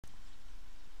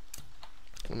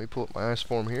Let me pull up my ice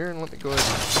form here and let me go ahead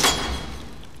and...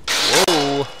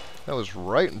 Whoa! That was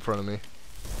right in front of me.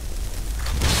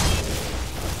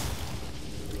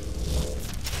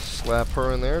 Slap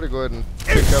her in there to go ahead and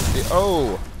pick up the...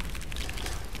 Oh!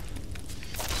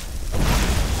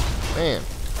 Man.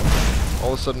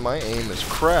 All of a sudden my aim is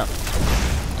crap.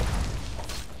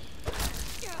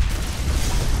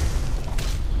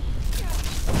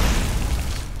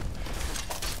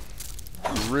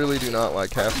 Really do not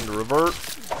like having to revert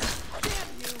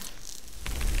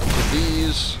to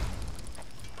these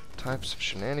types of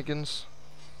shenanigans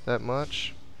that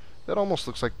much. That almost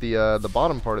looks like the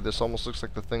bottom part of this almost looks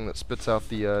like the thing that spits out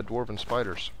the dwarven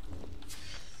spiders.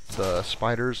 The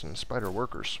spiders and spider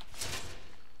workers.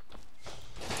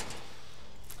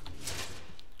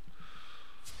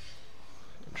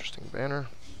 Interesting banner.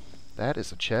 That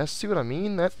is a chest. See what I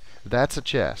mean? That's a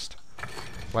chest.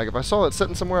 Like, if I saw it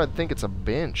sitting somewhere, I'd think it's a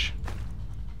bench.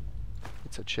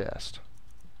 It's a chest.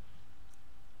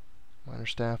 Minor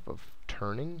staff of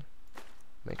turning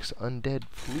makes undead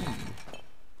flee.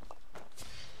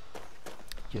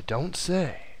 You don't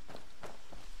say.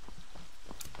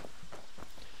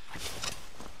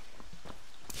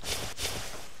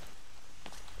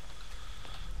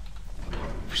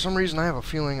 For some reason, I have a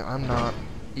feeling I'm not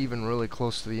even really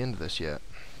close to the end of this yet.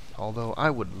 Although, I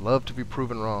would love to be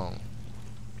proven wrong.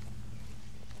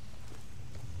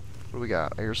 What do we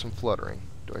got? I hear some fluttering.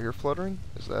 Do I hear fluttering?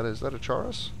 Is that a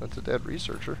Chaurus? That's a dead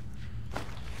researcher.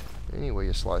 Anyway,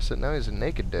 you slice it. Now he's a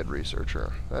naked dead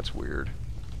researcher. That's weird.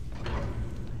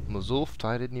 Mazulft?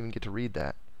 I didn't even get to read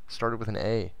that. Started with an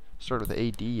A. Started with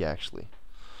AD, actually.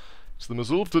 It's the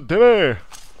Mazulft Deme!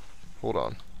 Hold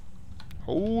on.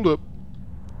 Hold up.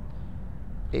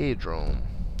 Aedrome.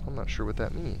 I'm not sure what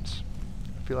that means.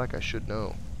 I feel like I should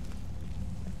know.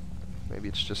 Maybe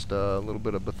it's just a little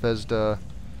bit of Bethesda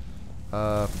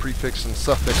prefix and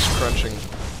suffix crunching.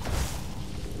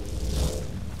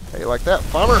 Hey, like that,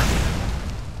 Falmer?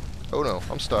 Oh no,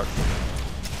 I'm stuck.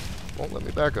 Won't let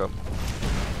me back up.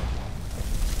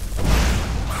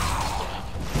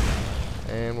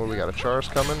 And what do we got? A Chaurus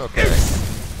coming? Okay.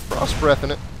 Frost breath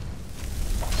in it.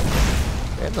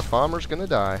 And the Falmer's gonna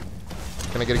die.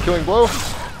 Can I get a killing blow?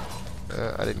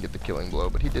 I didn't get the killing blow,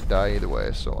 but he did die either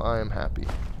way, so I am happy.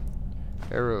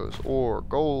 Arrows, ore,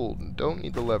 gold, don't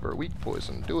need the lever, weak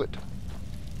poison, do it.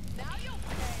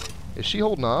 Is she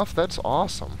holding off? That's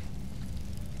awesome.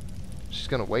 She's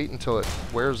gonna wait until it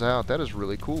wears out. That is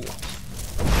really cool.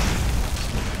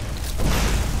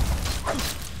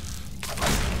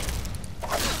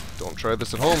 Don't try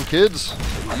this at home, kids.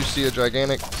 If you see a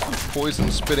gigantic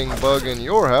poison-spitting bug in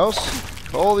your house,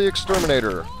 call the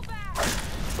exterminator.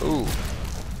 Ooh.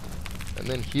 And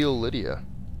then heal Lydia.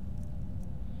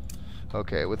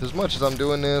 Okay, with as much as I'm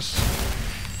doing this,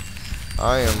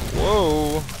 I am...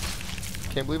 Whoa!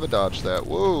 Can't believe I dodged that.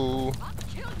 Whoa!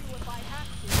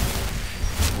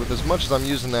 With as much as I'm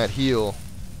using that heal,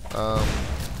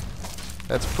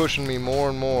 that's pushing me more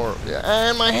and more. Yeah,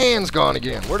 and my hand's gone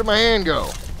again. Where did my hand go?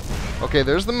 Okay,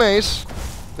 there's the mace.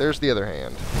 There's the other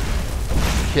hand.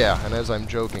 Yeah, and as I'm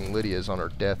joking, Lydia's on her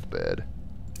deathbed.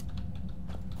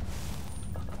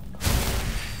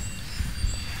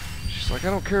 Like, I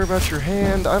don't care about your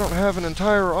hand. I don't have an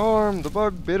entire arm. The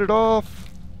bug bit it off.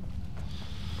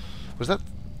 Was that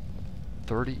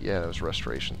 30? Yeah, that was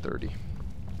restoration 30.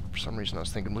 For some reason I was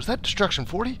thinking, was that destruction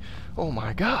 40? Oh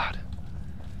my god.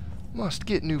 Must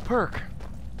get new perk.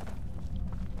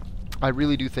 I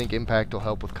really do think impact will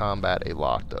help with combat a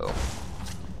lot, though.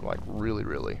 Like, really,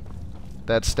 really.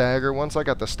 That stagger, once I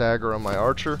got the stagger on my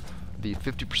archer, the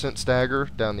 50% stagger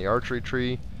down the archery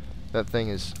tree, that thing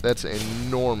is, that's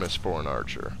enormous for an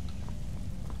archer.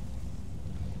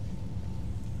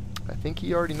 I think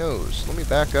he already knows. Let me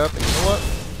back up, and you know what?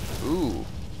 Ooh,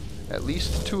 at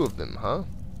least 2 of them, huh?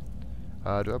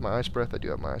 Do I have my ice breath? I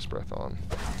do have my ice breath on.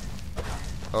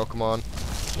 Oh, come on.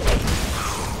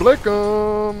 Flick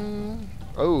 'em!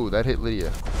 Oh, that hit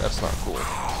Lydia. That's not cool.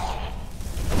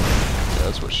 Yeah,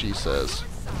 that's what she says.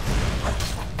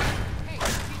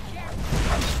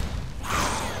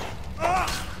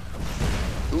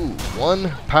 Ooh,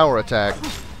 1 power attack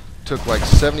took like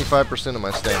 75% of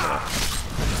my stamina.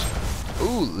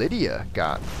 Ooh, Lydia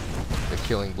got the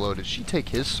killing blow. Did she take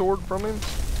his sword from him?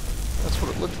 That's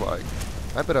what it looked like.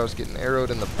 I bet I was getting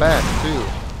arrowed in the back, too.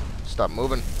 Stop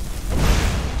moving.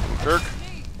 You jerk.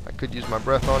 I could use my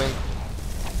breath on him.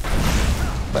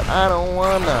 But I don't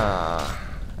wanna.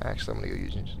 Actually, I'm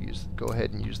gonna go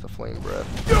ahead and use the flame breath.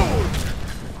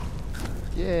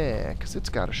 Yeah, because it's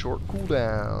got a short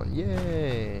cooldown.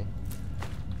 Yay.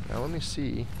 Now let me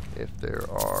see if there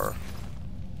are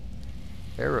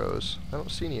Arrows. I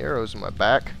don't see any arrows in my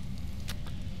back.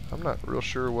 I'm not real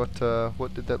sure what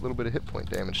did that little bit of hit point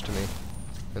damage to me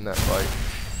in that fight.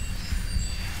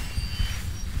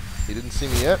 He didn't see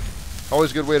me yet.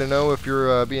 Always a good way to know if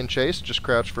you're being chased. Just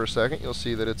crouch for a second. You'll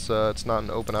see that it's not an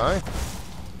open eye.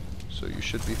 So you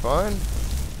should be fine.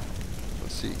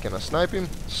 Let's see. Can I snipe him?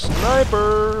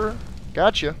 Sniper!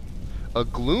 Gotcha. A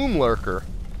Gloomlurker.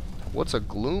 What's a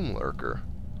Gloomlurker?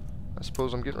 I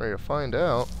suppose I'm getting ready to find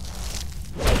out.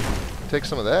 Take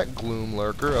some of that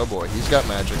Gloomlurker. Oh boy, he's got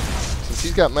magic. Since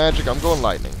he's got magic, I'm going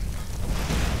lightning.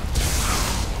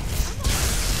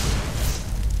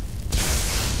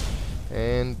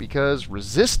 And because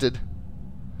resisted...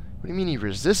 What do you mean he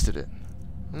resisted it?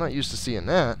 I'm not used to seeing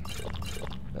that.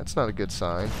 That's not a good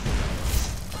sign.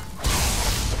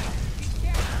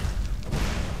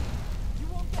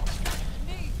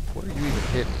 What are you even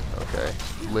hitting? Okay.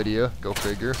 Lydia, go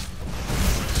figure.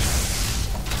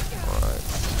 Alright.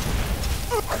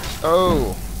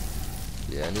 Oh!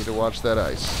 Yeah, I need to watch that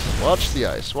ice. Watch the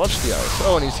ice. Watch the ice.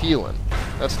 Oh, and he's healing.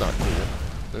 That's not cool.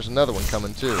 There's another one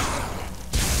coming, too.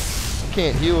 You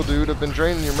can't heal, dude. I've been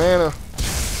draining your mana.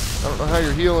 I don't know how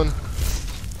you're healing.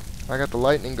 I got the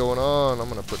lightning going on. I'm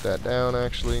going to put that down,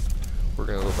 actually. We're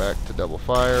going to go back to double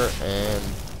fire. And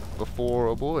before...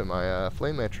 Oh, boy, my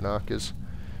flame metronach is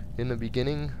in the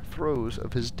beginning throes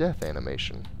of his death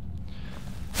animation.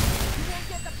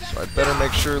 So I'd better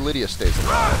make sure Lydia stays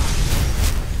alive.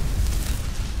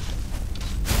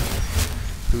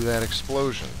 Through that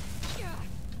explosion.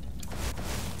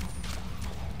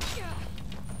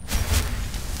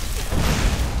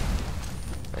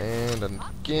 And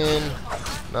again,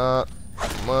 not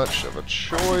much of a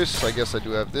choice. I guess I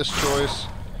do have this choice.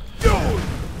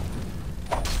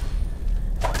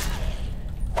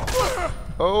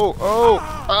 Oh,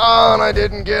 and I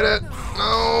didn't get it.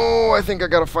 No, I think I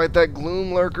gotta fight that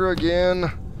Gloomlurker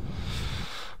again.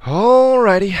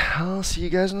 Alrighty, I'll see you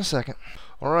guys in a second.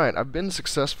 Alright, I've been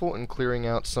successful in clearing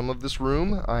out some of this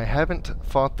room. I haven't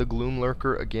fought the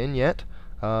Gloomlurker again yet,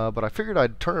 but I figured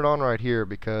I'd turn it on right here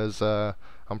because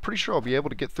I'm pretty sure I'll be able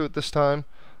to get through it this time.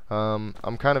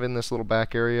 I'm kind of in this little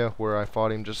back area where I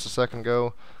fought him just a second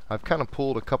ago. I've kind of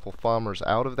pulled a couple Falmers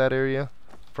out of that area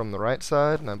from the right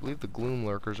side, and I believe the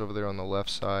Gloomlurker's over there on the left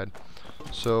side.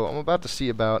 So I'm about to see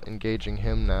about engaging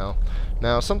him now.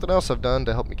 Now, something else I've done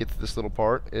to help me get to this little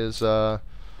part is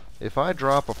if I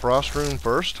drop a frost rune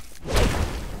first,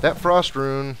 that frost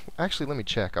rune... Actually, let me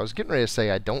check. I was getting ready to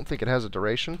say I don't think it has a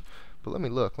duration, but let me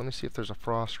look. Let me see if there's a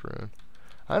frost rune.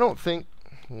 I don't think...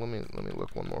 Let me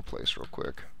look one more place real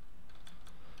quick.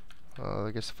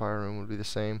 I guess the fire rune would be the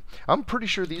same. I'm pretty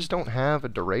sure these don't have a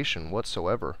duration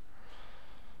whatsoever.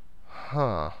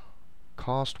 Huh.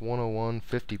 Cost 101,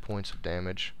 50 points of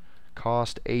damage.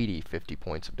 Cost 80, 50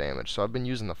 points of damage. So I've been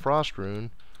using the frost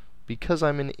rune because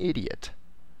I'm an idiot.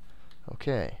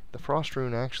 Okay, the frost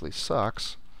rune actually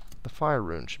sucks. The fire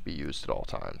rune should be used at all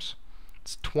times.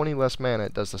 It's 20 less mana,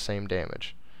 it does the same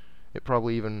damage. It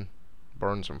probably even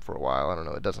burns them for a while. I don't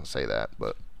know, it doesn't say that,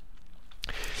 but...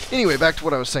 Anyway, back to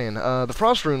what I was saying. The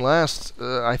frost rune lasts,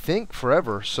 I think,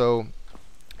 forever, so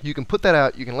you can put that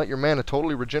out, you can let your mana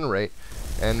totally regenerate,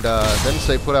 and then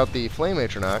say put out the flame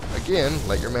atronach, again,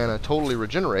 let your mana totally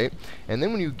regenerate, and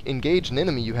then when you engage an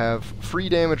enemy you have free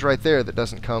damage right there that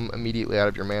doesn't come immediately out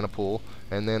of your mana pool,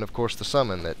 and then of course the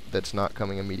summon that's not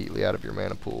coming immediately out of your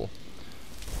mana pool.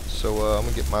 So I'm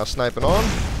going to get my sniping on.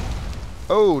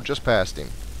 Oh, just past him.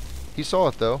 He saw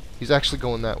it though. He's actually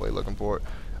going that way looking for it.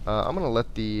 I'm going to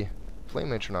let the flame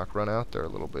atronach run out there a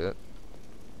little bit.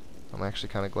 I'm actually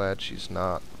kind of glad she's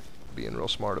not being real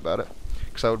smart about it.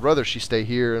 Because I would rather she stay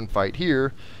here and fight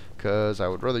here, because I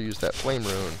would rather use that flame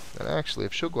rune. And actually,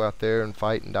 if she'll go out there and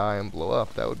fight and die and blow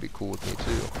up, that would be cool with me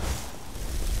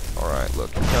too. Alright,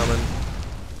 look, you're coming.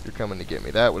 You're coming to get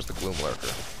me. That was the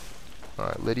Gloomlurker.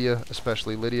 Alright, Lydia,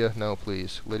 especially Lydia. No,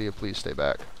 please. Lydia, please stay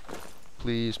back.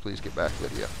 Please, please get back,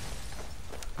 Lydia.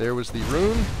 There was the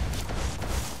rune.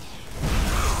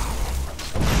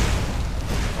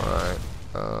 Alright.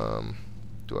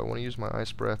 Do I want to use my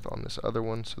ice breath on this other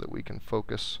one so that we can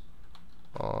focus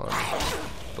on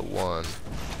the one?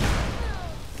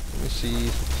 Let me see.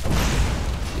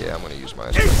 Yeah, I'm going to use my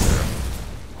ice breath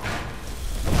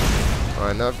there.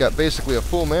 Alright, now I've got basically a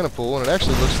full mana pool, and it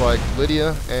actually looks like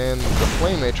Lydia and the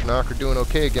Flame Atronach are doing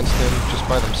okay against him just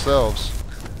by themselves.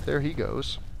 There he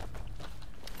goes.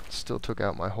 Still took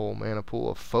out my whole mana pool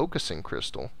of Focusing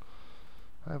Crystal.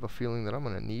 I have a feeling that I'm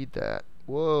going to need that.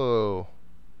 Whoa.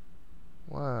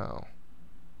 Wow.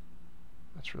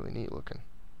 That's really neat looking.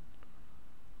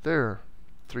 Their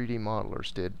 3D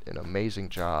modelers did an amazing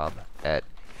job at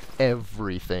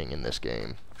everything in this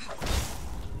game.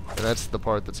 And that's the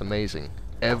part that's amazing.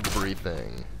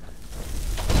 Everything.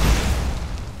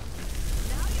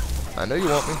 I know you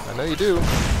want me. I know you do.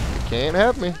 You can't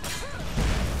have me.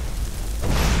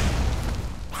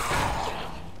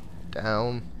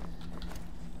 Down.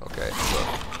 Okay,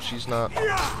 so she's not...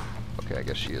 Okay, I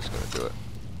guess she is going to do it.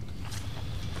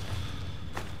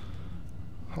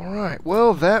 Alright,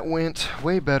 well, that went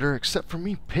way better, except for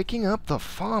me picking up the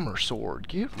Falmer sword.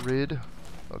 Get rid...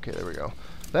 Okay, there we go.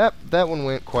 That one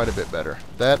went quite a bit better.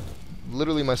 That,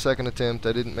 literally my second attempt.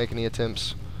 I didn't make any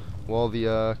attempts while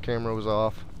the camera was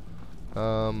off.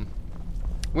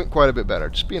 Went quite a bit better.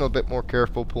 Just being a bit more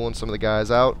careful, pulling some of the guys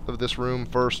out of this room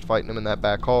first, fighting them in that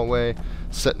back hallway,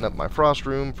 setting up my frost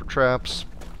room for traps.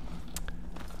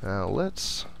 Now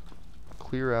let's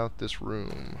clear out this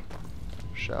room,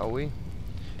 shall we?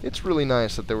 It's really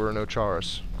nice that there were no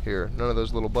Chaurus here. None of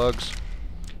those little bugs.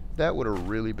 That would have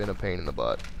really been a pain in the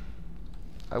butt.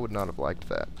 I would not have liked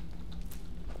that.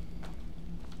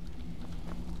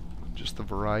 Just the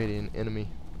variety in enemy.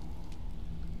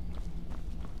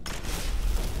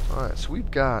 Alright, so we've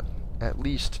got at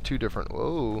least 2 different...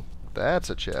 Whoa, that's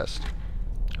a chest.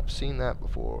 I've seen that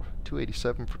before.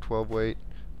 287 for 12 weight.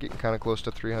 Getting kind of close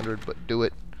to 300, but do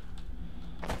it.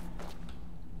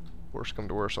 Worst come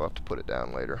to worst, I'll have to put it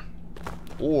down later.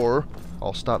 Or,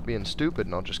 I'll stop being stupid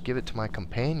and I'll just give it to my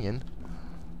companion.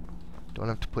 Don't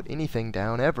have to put anything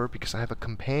down ever because I have a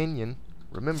companion.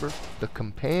 Remember, the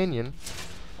companion.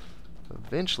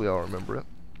 Eventually I'll remember it.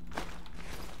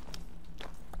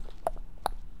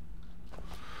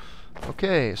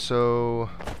 Okay, so...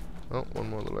 Oh, one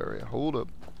more little area. Hold up.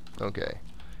 Okay.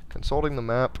 Consulting the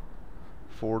map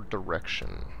for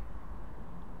direction.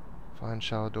 Find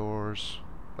shallow doors.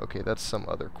 Okay, that's some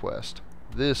other quest.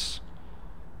 This,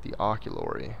 the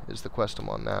oculory, is the quest I'm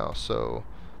on now. So,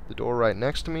 the door right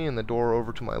next to me and the door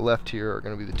over to my left here are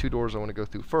going to be the 2 doors I want to go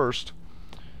through first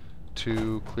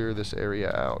to clear this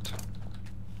area out.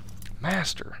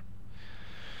 Master!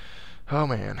 Oh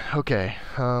man, okay.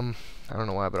 I don't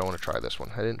know why, but I want to try this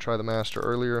one. I didn't try the Master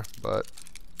earlier, but...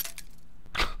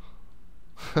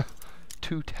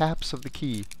 2 taps of the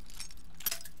key.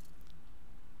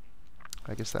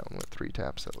 I guess that one went 3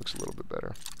 taps. That looks a little bit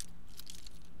better.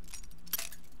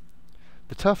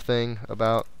 The tough thing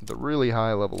about the really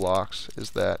high level locks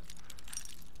is that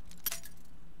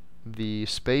the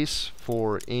space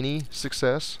for any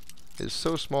success is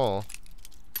so small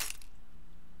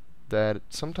that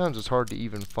sometimes it's hard to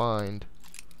even find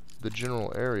the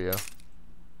general area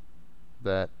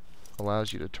that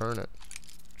allows you to turn it.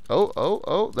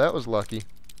 Oh, that was lucky.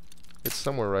 It's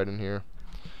somewhere right in here.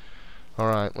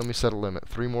 Alright, let me set a limit.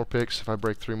 3 more picks. If I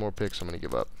break 3 more picks, I'm going to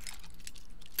give up.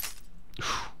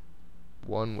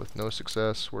 1 with no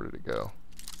success. Where did it go?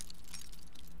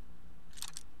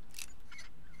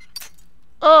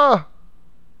 Ah!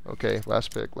 Okay,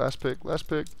 last pick, last pick, last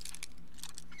pick.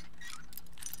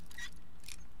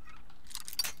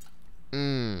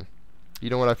 You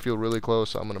know what? I feel really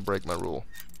close. I'm going to break my rule.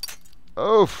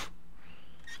 Oof!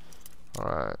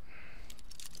 Alright.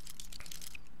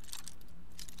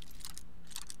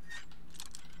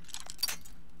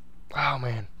 Oh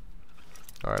man.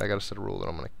 Alright, I gotta set a rule that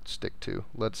I'm gonna stick to.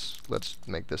 Let's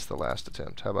make this the last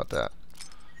attempt. How about that?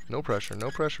 No pressure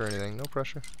or anything, no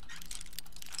pressure.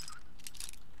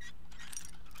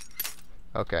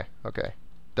 Okay, okay.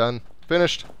 Done.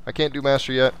 Finished. I can't do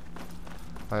master yet.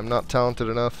 I'm not talented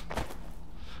enough.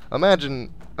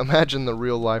 Imagine the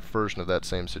real life version of that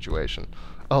same situation.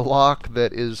 A lock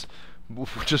that is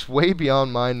just way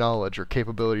beyond my knowledge or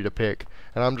capability to pick.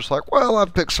 And I'm just like, well,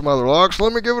 I've picked some other locks,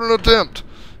 let me give it an attempt.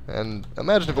 And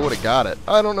imagine if I would have got it.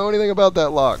 I don't know anything about that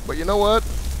lock, but you know what?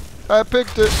 I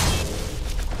picked it.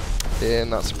 And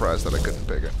not surprised that I couldn't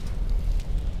pick it.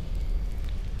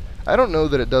 I don't know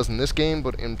that it does in this game,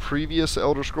 but in previous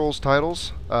Elder Scrolls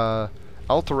titles,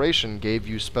 Alteration gave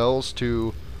you spells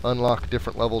to unlock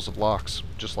different levels of locks,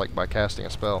 just like by casting a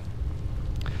spell.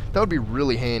 That would be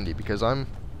really handy, because I'm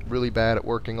really bad at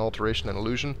working Alteration and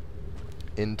Illusion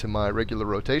into my regular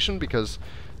rotation, because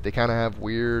they kind of have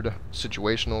weird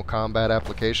situational combat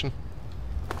application.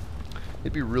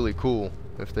 It'd be really cool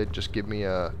if they'd just give me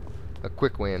a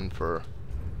quick win for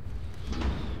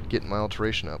getting my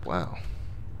Alteration up. Wow.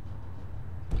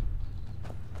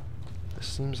 This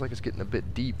seems like it's getting a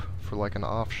bit deep for like an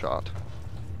off shot.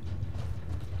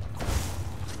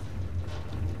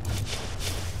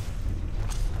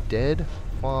 Dead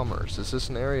Falmers. Is this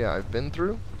an area I've been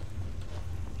through?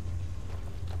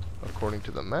 According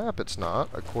to the map, it's not.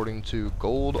 According to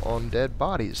gold on dead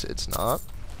bodies, it's not.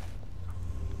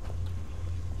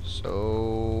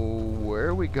 So, where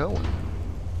are we going?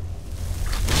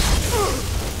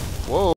 Whoa.